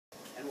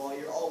while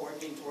you're all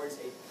working towards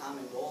a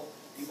common goal,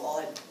 you've all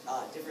had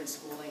different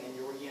schooling and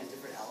you're working on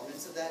different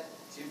elements of that.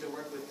 So you have to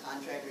work with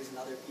contractors and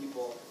other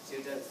people, so you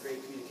have to have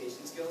great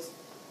communication skills.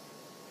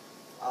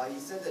 He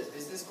said that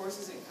business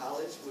courses in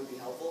college would be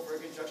helpful for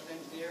a construction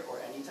engineer or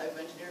any type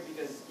of engineer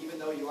because even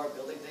though you are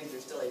building things,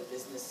 there's still a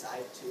business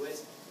side to it.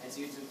 And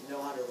so you have to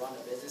know how to run a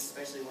business,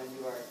 especially when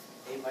you are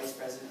a vice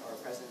president or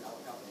a president of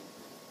a company.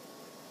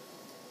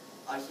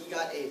 He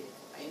got an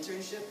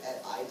internship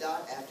at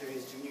IDOT after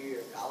his junior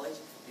year of college.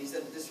 And he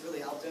said that this really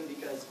helped him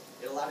because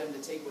it allowed him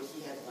to take what he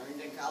had learned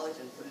in college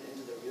and put it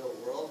into the real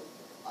world.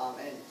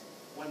 And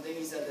one thing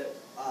he said that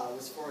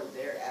was for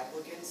their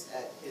applicants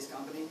at his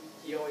company,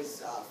 he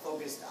always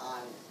focused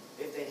on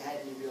if they had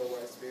any real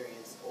world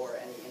experience or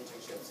any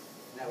internships.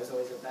 And that was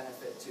always a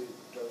benefit to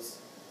those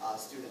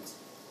students.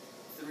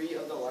 3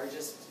 of the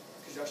largest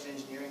construction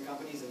engineering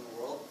companies in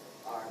the world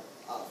are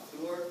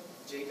Fluor,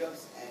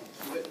 Jacobs, and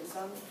Kiewit &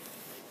 Sons.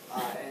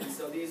 And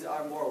so these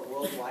are more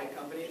worldwide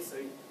companies, so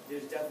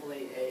there's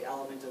definitely an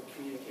element of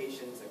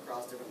communications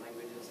across different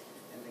languages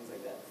and things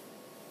like that.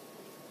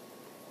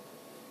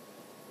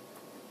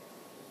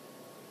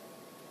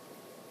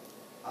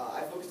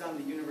 I focused on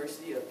the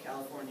University of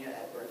California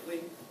at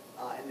Berkeley,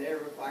 and their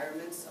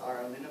requirements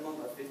are a minimum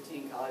of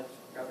 15 college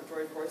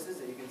preparatory courses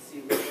that you can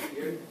see listed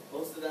here.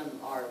 Most of them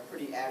are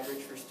pretty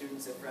average for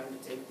students at Friend to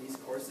take these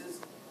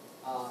courses.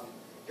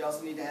 You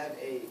also need to have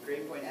a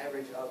grade point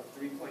average of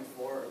 3.4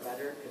 or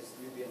better because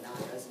you'd be a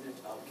non-resident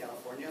of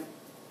California,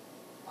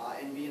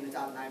 and be in the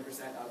top 9%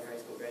 of your high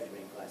school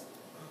graduating class.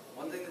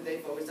 One thing that they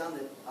focused on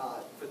that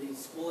for the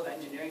School of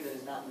Engineering that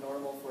is not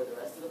normal for the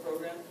rest of the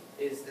program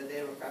is that they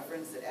have a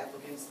preference that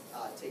applicants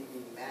take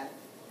the math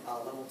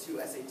level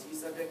 2 SAT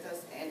subject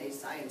test and a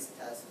science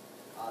test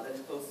that is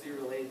closely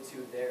related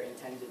to their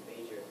intended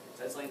major.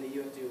 So that's something that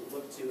you have to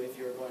look to if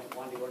you're wanting to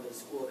go into the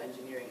School of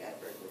Engineering at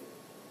Berkeley.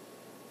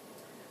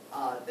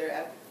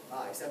 Their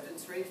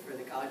acceptance rate for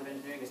the College of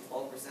Engineering is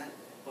 12%,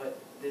 but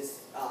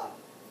this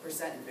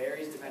percent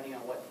varies depending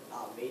on what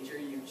major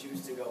you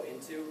choose to go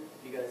into,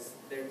 because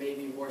there may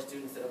be more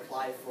students that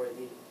apply for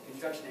the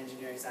construction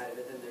engineering side of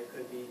it than there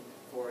could be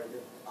for the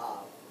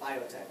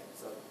biotech.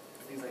 So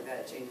things like that,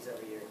 it changes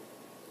every year.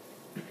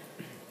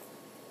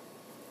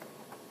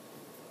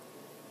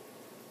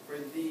 For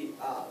the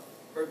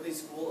Berkeley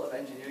School of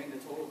Engineering, the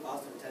total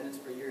cost of attendance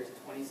per year is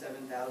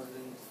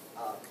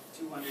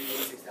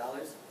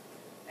 $27,286.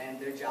 And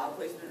their job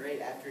placement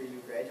rate after you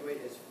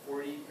graduate is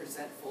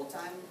 40%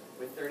 full-time,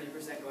 with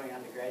 30% going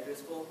on to graduate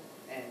school,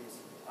 and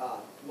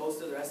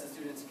most of the rest of the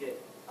students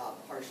get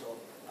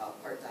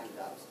part-time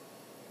jobs.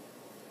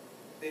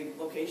 The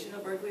location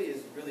of Berkeley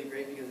is really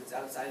great because it's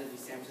outside of the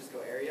San Francisco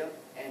area,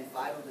 and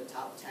 5 of the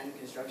top 10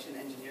 construction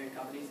engineering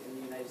companies in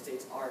the United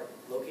States are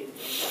located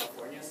in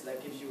California, so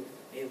that gives you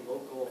a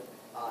local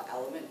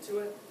element to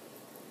it.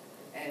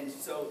 And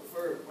so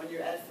for when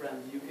you're at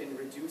FREM, you can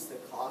reduce the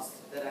cost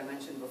that I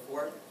mentioned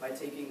before by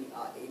taking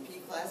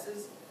AP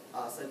classes,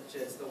 such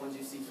as the ones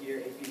you see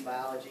here, AP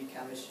Biology,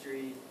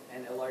 Chemistry,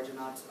 and a large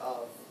amount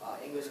of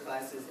English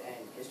classes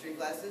and history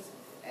classes.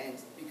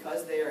 And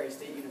because they are a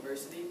state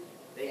university,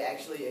 they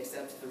actually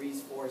accept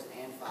 3s, 4s,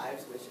 and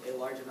 5s, which a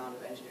large amount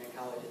of engineering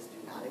colleges do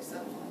not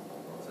accept.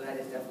 So that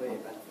is definitely a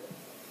benefit.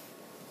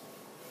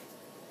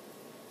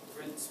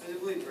 For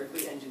specifically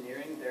Berkeley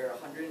Engineering, there are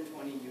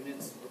 120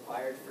 units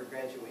required for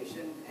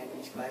graduation, and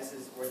each class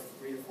is worth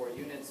 3 to 4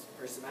 units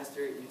per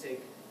semester. You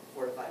take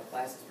 4 to 5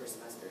 classes per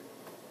semester.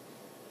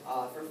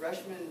 For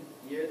freshman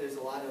year, there's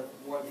a lot of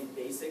more of the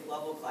basic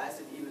level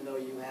classes, even though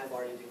you have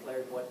already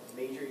declared what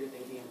major you're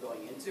thinking of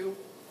going into.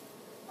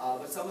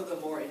 But some of the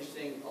more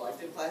interesting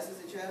elective classes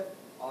that you have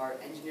are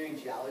engineering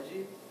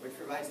geology, which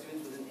provides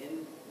students with an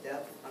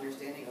in-depth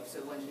understanding of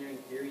civil engineering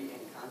theory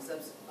and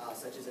concepts,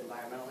 such as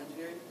environmental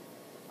engineering.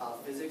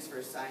 Physics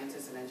for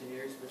scientists and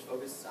engineers, which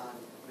focuses on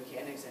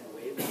mechanics and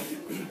wave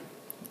motion.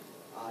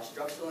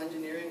 Structural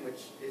engineering,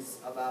 which is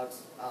about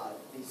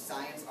the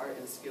science, art,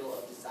 and skill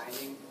of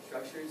designing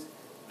structures,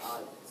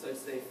 such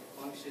that they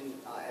function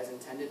as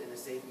intended in a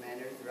safe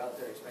manner throughout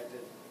their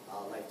expected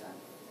lifetime.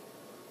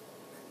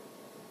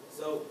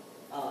 So,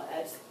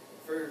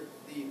 for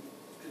the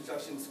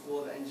Construction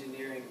School of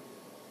Engineering,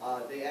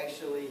 they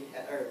actually,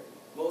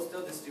 most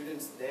of the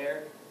students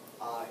there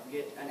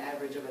get an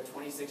average of a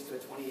 26 to a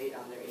 28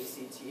 on their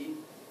ACT.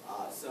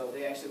 So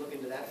they actually look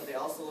into that, but they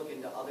also look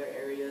into other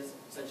areas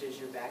such as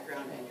your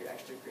background and your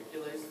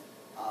extracurriculars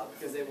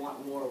because they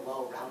want more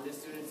well-rounded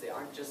students. They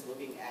aren't just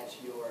looking at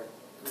your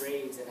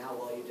grades and how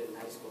well you did in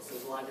high school. So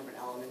there's a lot of different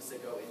elements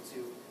that go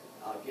into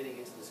getting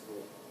into the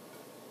school.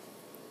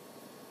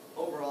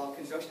 Overall,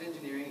 construction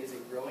engineering is a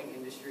growing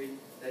industry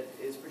that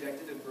is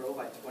projected to grow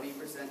by 20%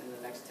 in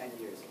the next 10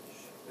 years.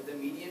 With a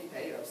median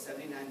pay of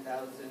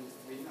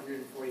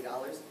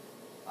 $79,340,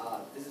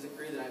 this is a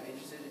career that I'm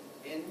interested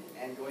in,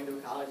 and going to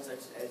a college such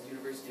as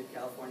University of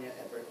California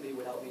at Berkeley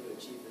would help me to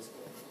achieve this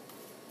goal.